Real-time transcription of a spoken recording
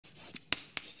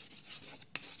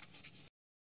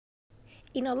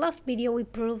In our last video we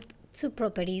proved two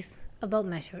properties about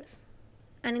measures,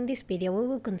 and in this video we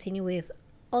will continue with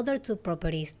other two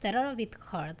properties that are a bit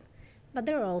hard, but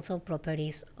there are also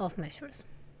properties of measures.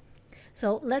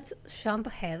 So let's jump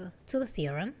ahead to the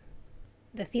theorem.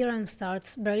 The theorem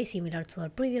starts very similar to our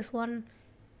previous one.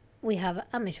 We have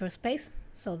a measure space,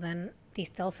 so then this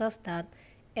tells us that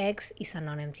X is a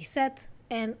non-empty set,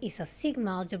 M is a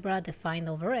sigma algebra defined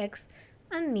over X,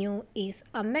 and mu is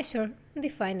a measure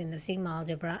defined in the sigma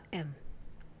algebra M.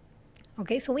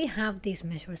 Okay, so we have this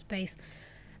measure space,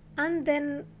 and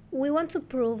then we want to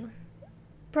prove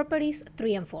properties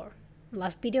 3 and 4.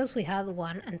 Last videos we had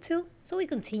 1 and 2, so we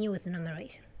continue with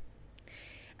enumeration.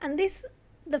 And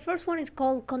the first one is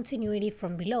called continuity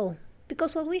from below,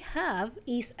 because what we have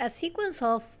is a sequence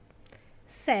of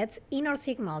sets in our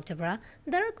sigma algebra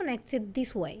that are connected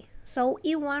this way. So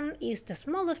E1 is the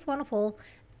smallest one of all,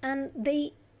 and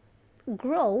they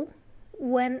grow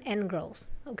when n grows.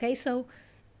 Okay, so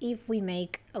if we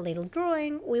make a little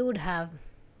drawing, we would have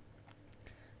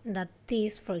that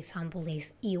this, for example,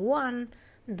 is E1,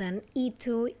 then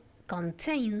E2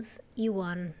 contains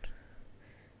E1,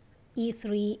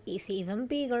 E3 is even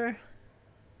bigger,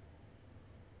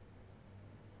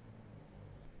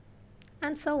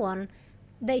 and so on.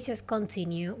 They just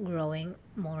continue growing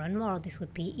more and more. This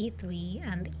would be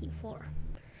E3 and E4.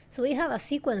 So we have a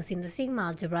sequence in the sigma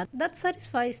algebra that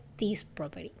satisfies this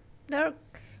property. They're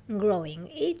growing.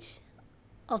 Each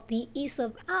of the E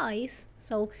sub i's,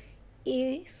 so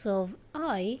E sub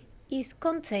I is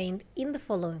contained in the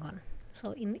following one.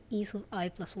 So in E sub I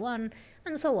plus 1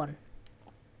 and so on.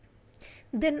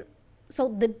 Then, so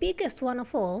the biggest one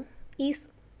of all is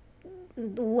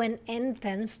when n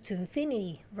tends to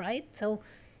infinity, right? So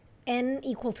n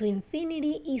equal to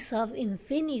infinity, E sub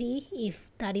infinity,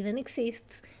 if that even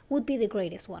exists, would be the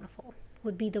greatest one of all,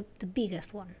 would be the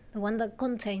biggest one, the one that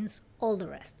contains all the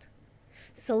rest.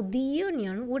 So the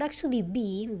union would actually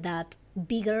be that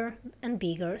bigger and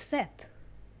bigger set.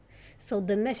 So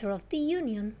the measure of the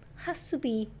union has to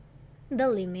be the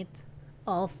limit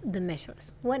of the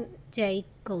measures when j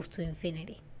goes to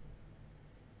infinity.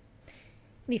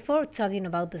 Before talking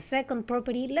about the second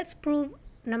property, let's prove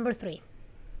number 3.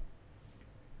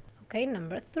 Okay,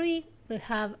 number 3, we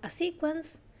have a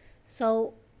sequence.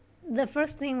 So the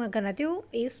first thing we're gonna do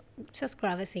is just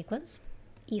grab a sequence,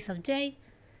 E sub j,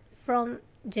 from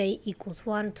j equals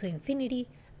 1 to infinity.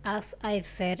 As I've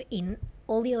said in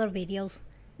all the other videos,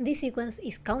 this sequence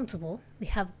is countable. We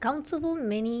have countable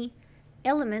many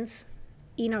elements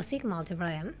in our sigma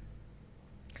algebra M,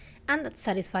 and that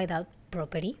satisfy that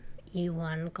property,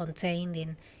 E1 contained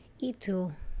in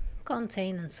E2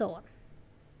 contained, and so on.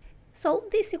 So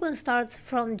this sequence starts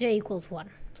from j equals 1.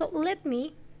 So let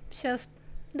me just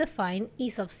define E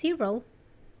sub 0,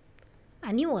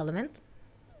 a new element,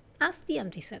 as the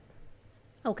empty set.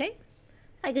 Okay,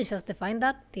 I can just define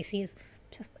that. This is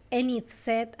just any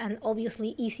set, and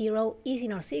obviously E0 is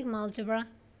in our sigma algebra.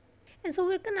 And so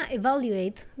we're gonna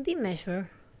evaluate the measure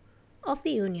of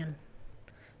the union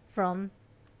from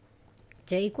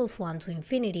j equals 1 to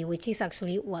infinity, which is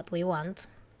actually what we want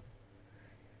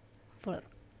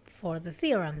for the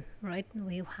theorem, right?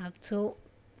 We have to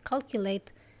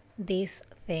calculate this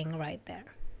thing right there.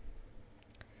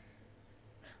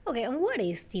 Okay, and what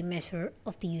is the measure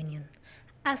of the union?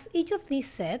 As each of these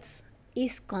sets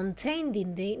is contained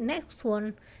in the next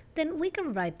one, then we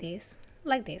can write this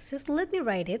like this. Just let me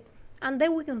write it, and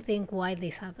then we can think why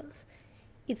this happens.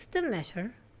 It's the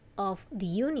measure of the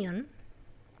union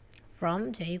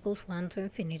from j equals 1 to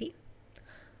infinity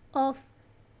of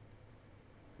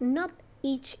not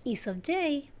each E sub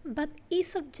j, but E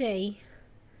sub j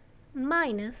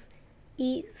minus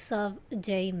E sub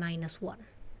j minus 1.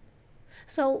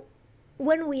 So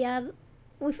when we add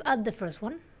the first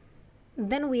one,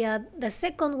 then we add the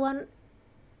second one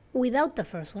without the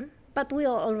first one, but we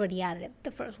already added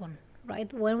the first one,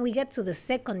 right? When we get to the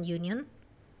second union,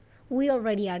 we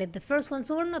already added the first one,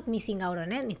 so we're not missing out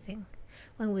on anything.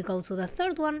 When we go to the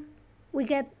third one, we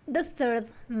get the third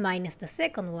minus the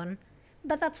second one,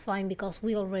 but that's fine because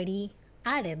we already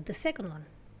added the second one.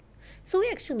 So we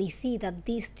actually see that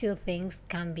these two things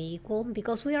can be equal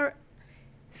because we are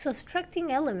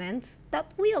subtracting elements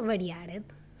that we already added,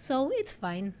 so it's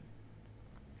fine.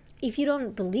 If you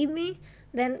don't believe me,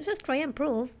 then just try and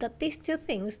prove that these two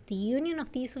things, the union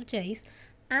of the E sub j's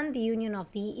and the union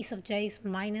of the E sub j's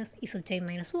minus E sub j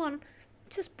minus 1,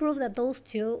 just prove that those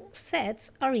two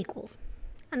sets are equals.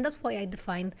 And that's why I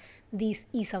defined these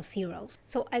E sub zeros.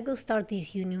 So I could start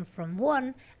this union from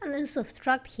 1 and then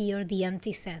subtract here the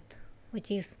empty set, which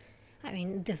is,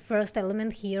 the first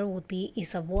element here would be E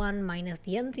sub 1 minus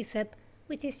the empty set,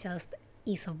 which is just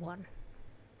E sub 1.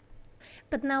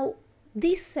 But now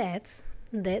these sets,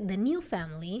 the new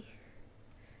family,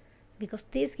 because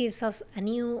this gives us a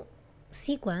new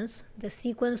sequence, the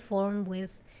sequence formed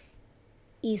with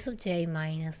e sub j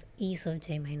minus e sub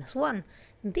j minus 1.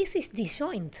 This is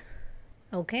disjoint,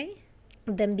 okay?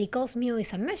 Then because mu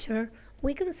is a measure,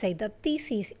 we can say that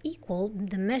this is equal,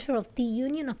 the measure of the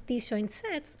union of disjoint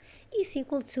sets is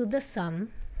equal to the sum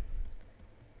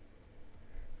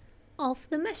of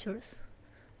the measures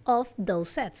of those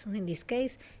sets. In this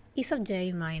case, e sub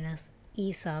j minus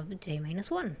e sub j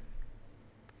minus 1.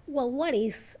 Well, what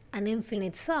is an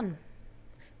infinite sum?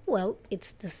 Well,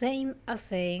 it's the same as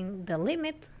saying the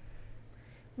limit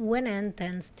when n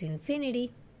tends to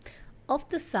infinity of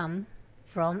the sum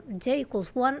from j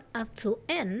equals 1 up to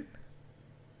n,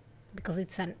 because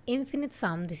it's an infinite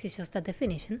sum, this is just a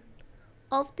definition,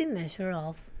 of the measure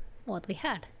of what we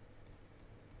had.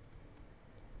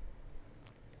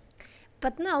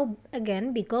 But now,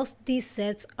 again, because these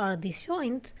sets are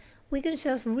disjoint, we can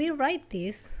just rewrite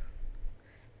this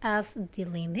as the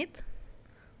limit,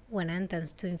 when n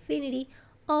tends to infinity,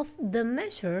 of the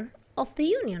measure of the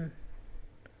union,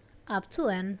 up to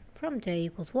n from j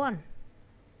equals 1,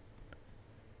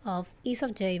 of e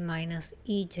sub j minus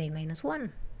ej minus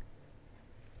 1.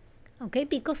 Okay,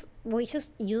 because we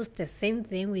just used the same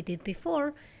thing we did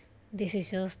before, this is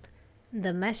just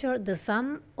the measure, the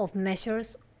sum of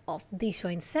measures of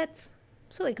disjoint sets,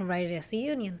 so we can write it as a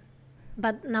union.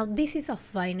 But now this is a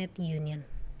finite union.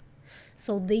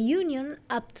 So the union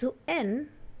up to n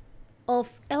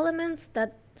of elements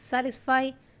that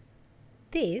satisfy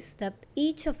this, that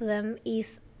each of them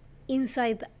is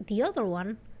inside the other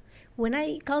one, when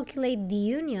I calculate the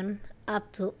union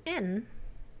up to n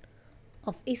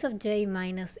of e sub j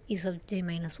minus e sub j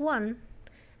minus 1,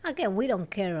 again, we don't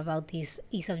care about this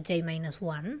e sub j minus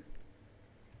 1,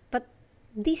 but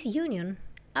this union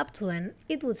up to n,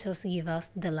 it would just give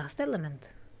us the last element.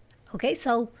 Okay,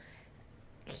 so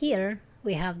here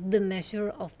we have the measure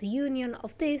of the union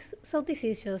of this, so this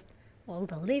is just, well,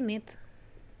 the limit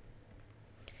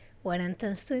when n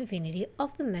tends to infinity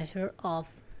of the measure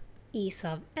of e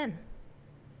sub n.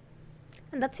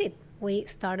 And that's it. We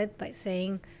started by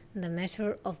saying the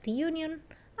measure of the union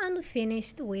and we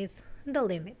finished with the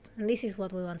limit. And this is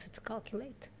what we wanted to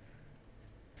calculate.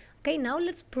 Okay, now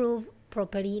let's prove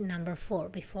property number 4.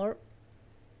 Before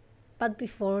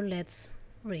let's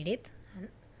read it and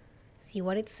see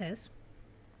what it says.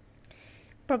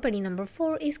 Property number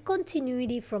 4 is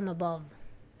continuity from above.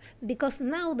 Because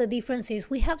now the difference is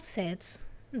we have sets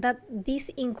that these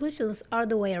inclusions are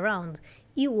the way around.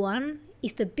 E1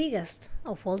 is the biggest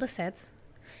of all the sets.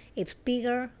 It's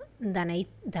bigger than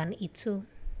E2.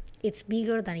 It's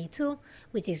bigger than E2,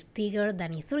 which is bigger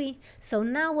than E3. So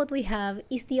now what we have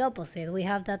is the opposite. We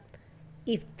have that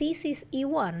if this is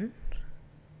E1,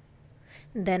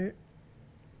 then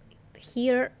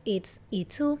here it's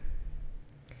E2,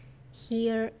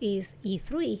 here is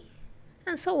E3,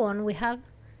 and so on. We have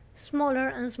smaller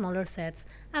and smaller sets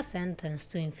as n tends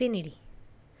to infinity.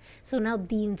 So now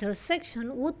the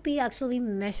intersection would be actually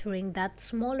measuring that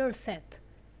smaller set.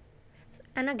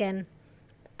 And again,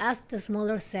 as the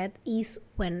smaller set is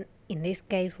when, in this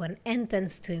case, when n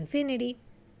tends to infinity,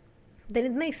 then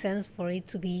it makes sense for it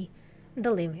to be the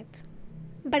limit.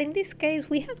 But in this case,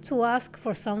 we have to ask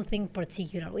for something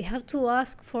particular. We have to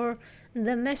ask for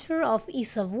the measure of e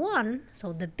sub 1,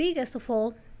 so the biggest of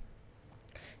all,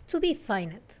 to be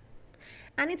finite.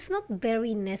 And it's not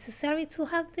very necessary to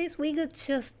have this. We could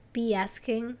just be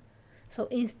asking. So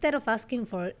instead of asking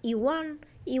for E1,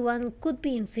 E1 could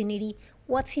be infinity.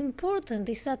 What's important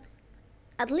is that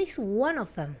at least one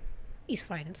of them is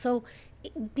finite. So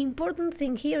the important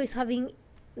thing here is having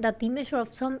that the measure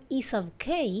of some E sub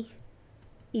k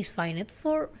is finite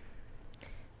for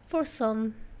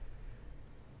some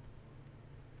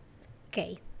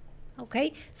k.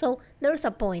 Okay, so there's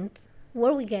a point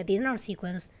where we get in our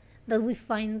sequence that we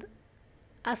find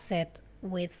a set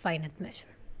with finite measure.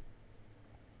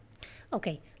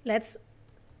 Okay, let's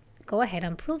go ahead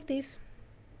and prove this.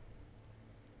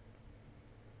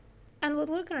 And what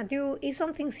we're gonna do is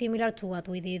something similar to what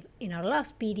we did in our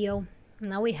last video.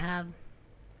 Now we have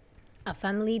a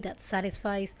family that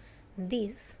satisfies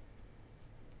this,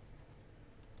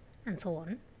 and so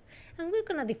on. And we're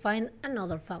gonna define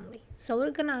another family. So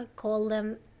we're gonna call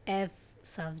them f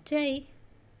sub j,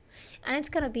 and it's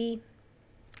gonna be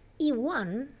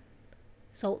E1,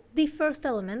 so the first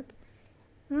element,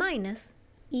 minus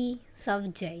E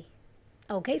sub j.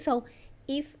 Okay, so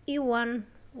if E1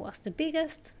 was the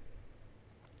biggest,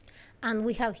 and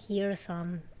we have here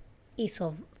some E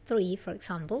sub 3, for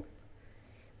example,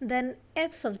 then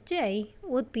f sub j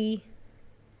would be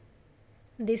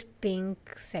this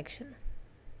pink section.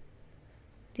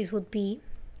 This would be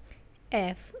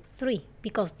F3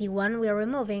 because the one we are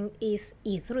removing is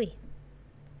E3.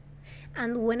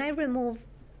 And when I remove,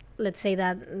 let's say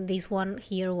that this one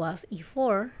here was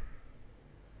E4,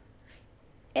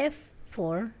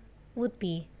 F4 would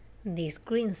be this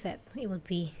green set. It would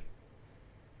be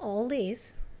all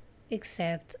this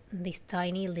except this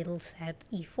tiny little set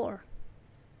E4.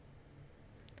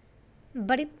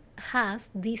 But it has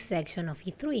this section of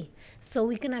E3, so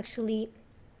we can actually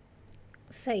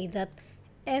say that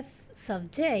F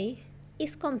sub j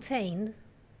is contained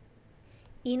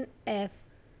in F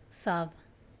sub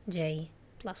j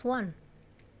plus 1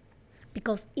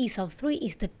 because E sub 3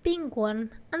 is the pink one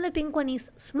and the pink one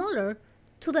is smaller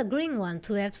to the green one,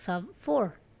 to F sub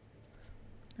 4.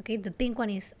 Okay, the pink one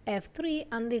is F3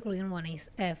 and the green one is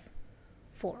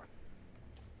F4.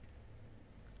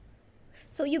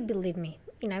 So you believe me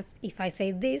if I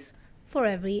say this for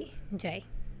every j.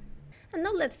 And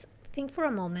now let's think for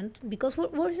a moment, because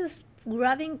we're just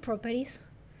grabbing properties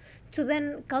to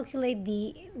then calculate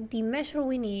the measure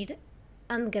we need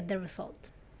and get the result.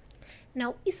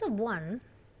 Now E sub 1,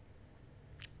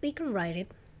 we can write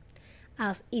it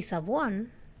as E sub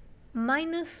 1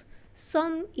 minus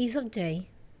some E sub j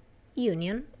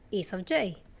union E sub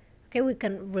j. Okay, we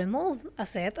can remove a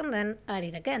set and then add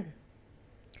it again.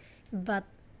 But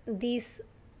this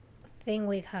thing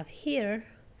we have here,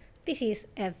 this is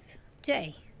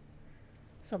Fj.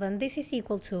 So then this is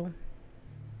equal to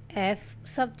F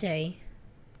sub j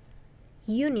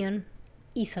union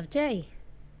E sub j.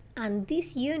 And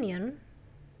this union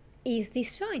is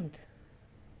disjoint.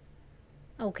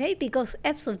 Okay, because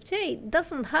F sub j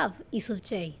doesn't have E sub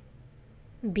j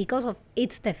because of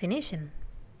its definition.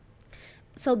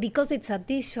 So because it's a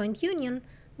disjoint union,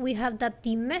 we have that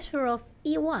the measure of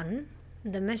E1,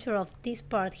 the measure of this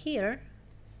part here,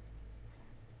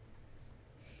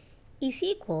 is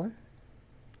equal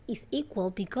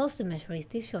because the measure is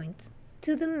disjoint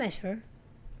to the measure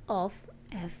of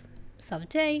F sub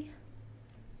j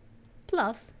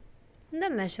plus the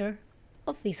measure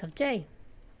of E sub j.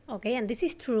 Okay, and this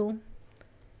is true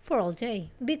for all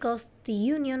j because the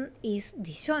union is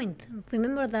disjoint.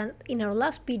 Remember that in our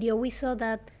last video we saw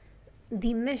that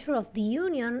the measure of the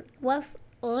union was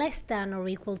less than or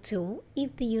equal to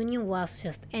if the union was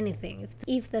just anything.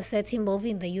 If the sets involved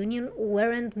in the union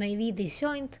weren't maybe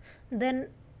disjoint, then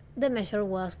the measure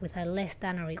was with a less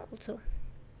than or equal to.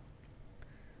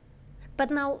 But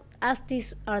now, as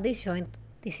these are disjoint,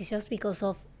 this is just because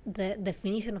of the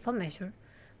definition of a measure.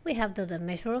 We have that the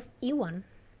measure of E1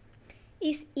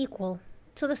 is equal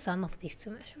to the sum of these two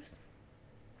measures.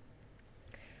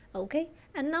 Okay,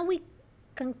 and now we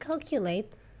can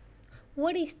calculate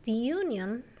what is the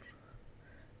union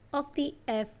of the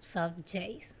F sub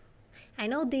j's. I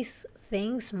know these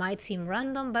things might seem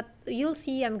random, but you'll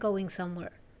see I'm going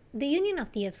somewhere. The union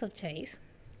of the F sub j's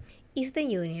is the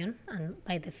union, and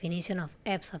by definition of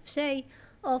F sub j,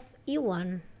 of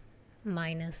E1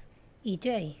 minus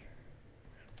EJ.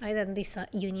 Right, and these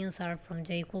unions are from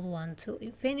j equals 1 to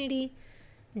infinity,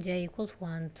 j equals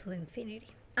 1 to infinity.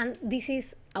 And this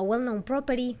is a well-known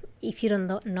property. If you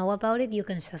don't know about it, you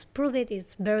can just prove it.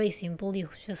 It's very simple. You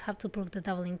just have to prove the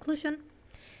double inclusion.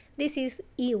 This is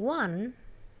E1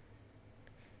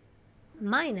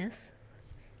 minus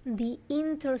the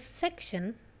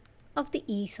intersection of the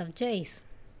E sub j's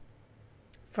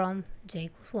from j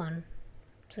equals 1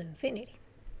 to infinity.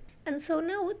 And so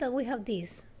now that we have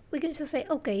this, we can just say,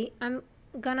 okay, I'm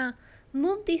gonna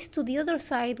move this to the other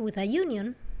side with a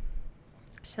union.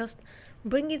 Just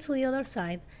bring it to the other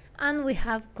side, and we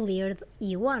have cleared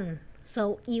E1.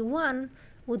 So E1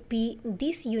 would be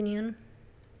this union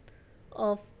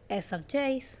of S sub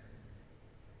j's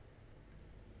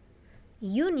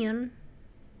union,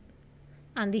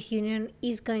 and this union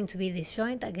is going to be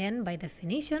disjoint again by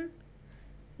definition,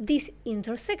 this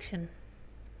intersection.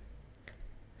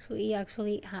 So we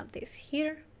actually have this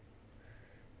here,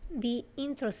 the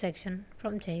intersection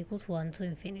from j equals 1 to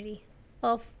infinity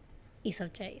of E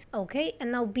sub j. Okay,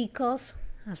 and now because,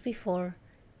 as before,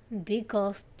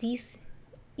 because this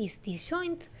is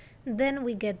disjoint, then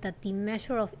we get that the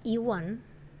measure of E1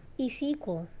 is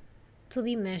equal to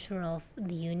the measure of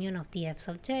the union of the F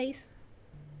sub j's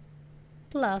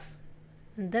plus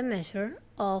the measure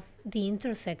of the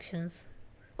intersections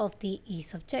of the E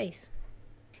sub j's.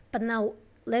 But now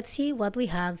let's see what we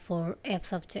had for F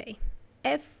sub j.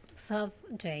 F sub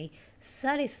j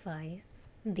satisfies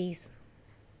this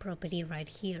property right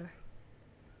here.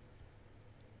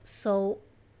 So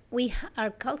we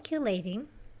are calculating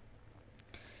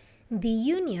the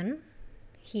union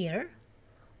here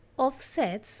of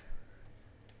sets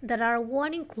that are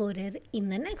one included in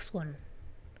the next one.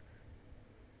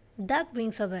 That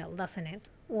rings a bell, doesn't it?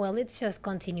 Well, it's just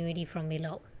continuity from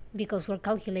below, because we're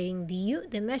calculating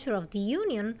the measure of the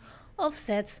union of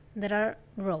sets that are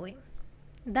growing.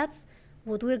 That's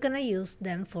what we're gonna use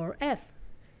then for f.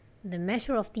 The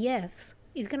measure of the f's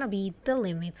is gonna be the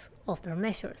limits of their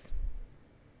measures.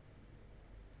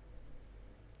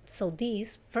 So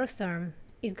this first term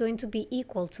is going to be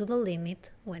equal to the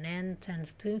limit, when n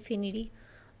tends to infinity,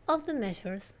 of the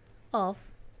measures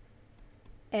of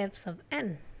f sub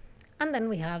n. And then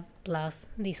we have plus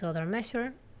this other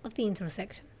measure of the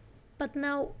intersection. But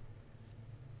now,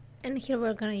 and here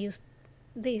we're gonna use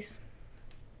this.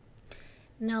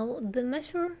 Now the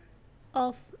measure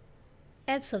of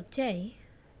f sub j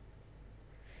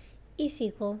is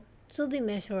equal to the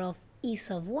measure of e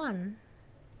sub 1,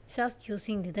 just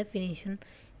using the definition,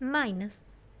 minus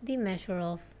the measure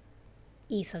of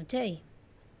e sub j,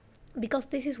 because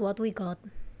this is what we got.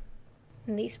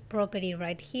 This property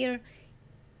right here,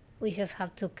 we just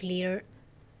have to clear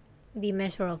the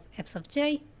measure of f sub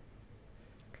j,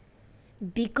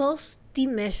 because the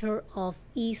measure of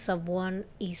e sub 1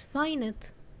 is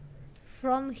finite.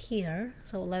 From here,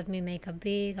 so let me make a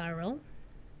big arrow.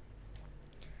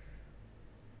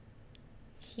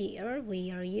 Here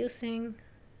we are using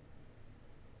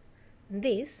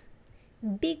this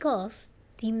because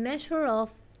the measure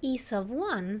of e sub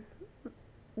 1,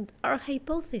 our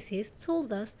hypothesis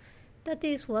told us that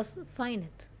this was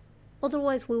finite.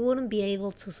 Otherwise we wouldn't be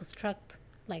able to subtract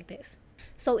like this.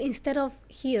 So instead of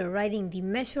here writing the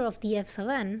measure of the f sub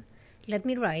n, let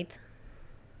me write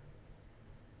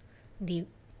the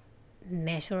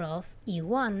measure of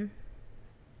e1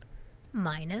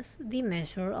 minus the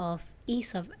measure of e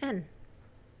sub n.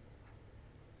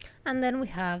 And then we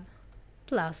have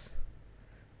plus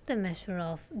the measure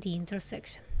of the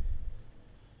intersection.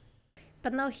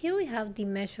 But now here we have the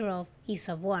measure of e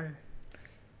sub 1,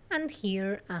 and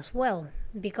here as well,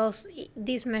 because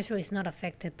this measure is not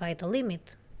affected by the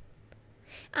limit.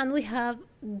 And we have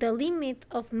the limit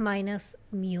of minus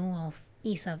mu of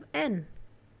e sub n.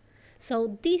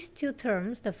 So these two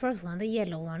terms, the first one, the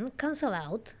yellow one, cancel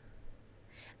out,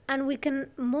 and we can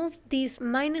move this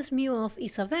minus mu of e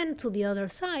sub n to the other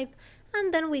side,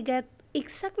 and then we get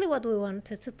exactly what we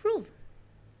wanted to prove.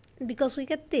 Because we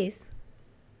get this,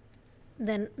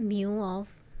 then mu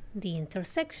of the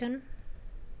intersection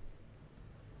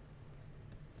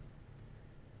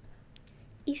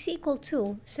is equal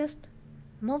to just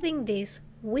moving this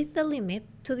with the limit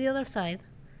to the other side.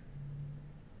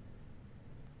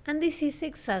 And this is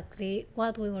exactly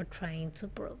what we were trying to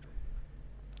prove.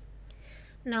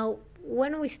 Now,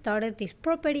 when we started this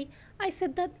property, I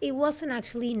said that it wasn't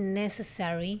actually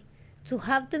necessary to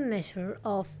have the measure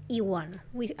of E1.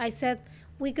 I said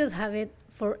we could have it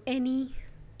for any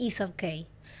E sub k.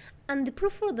 And the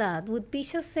proof for that would be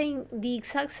just saying the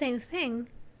exact same thing,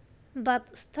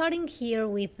 but starting here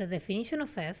with the definition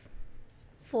of f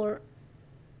for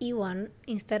E1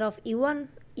 instead of E1,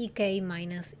 ek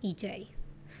minus ej.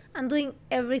 And doing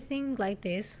everything like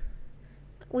this,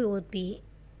 we would be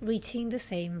reaching the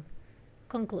same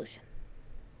conclusion.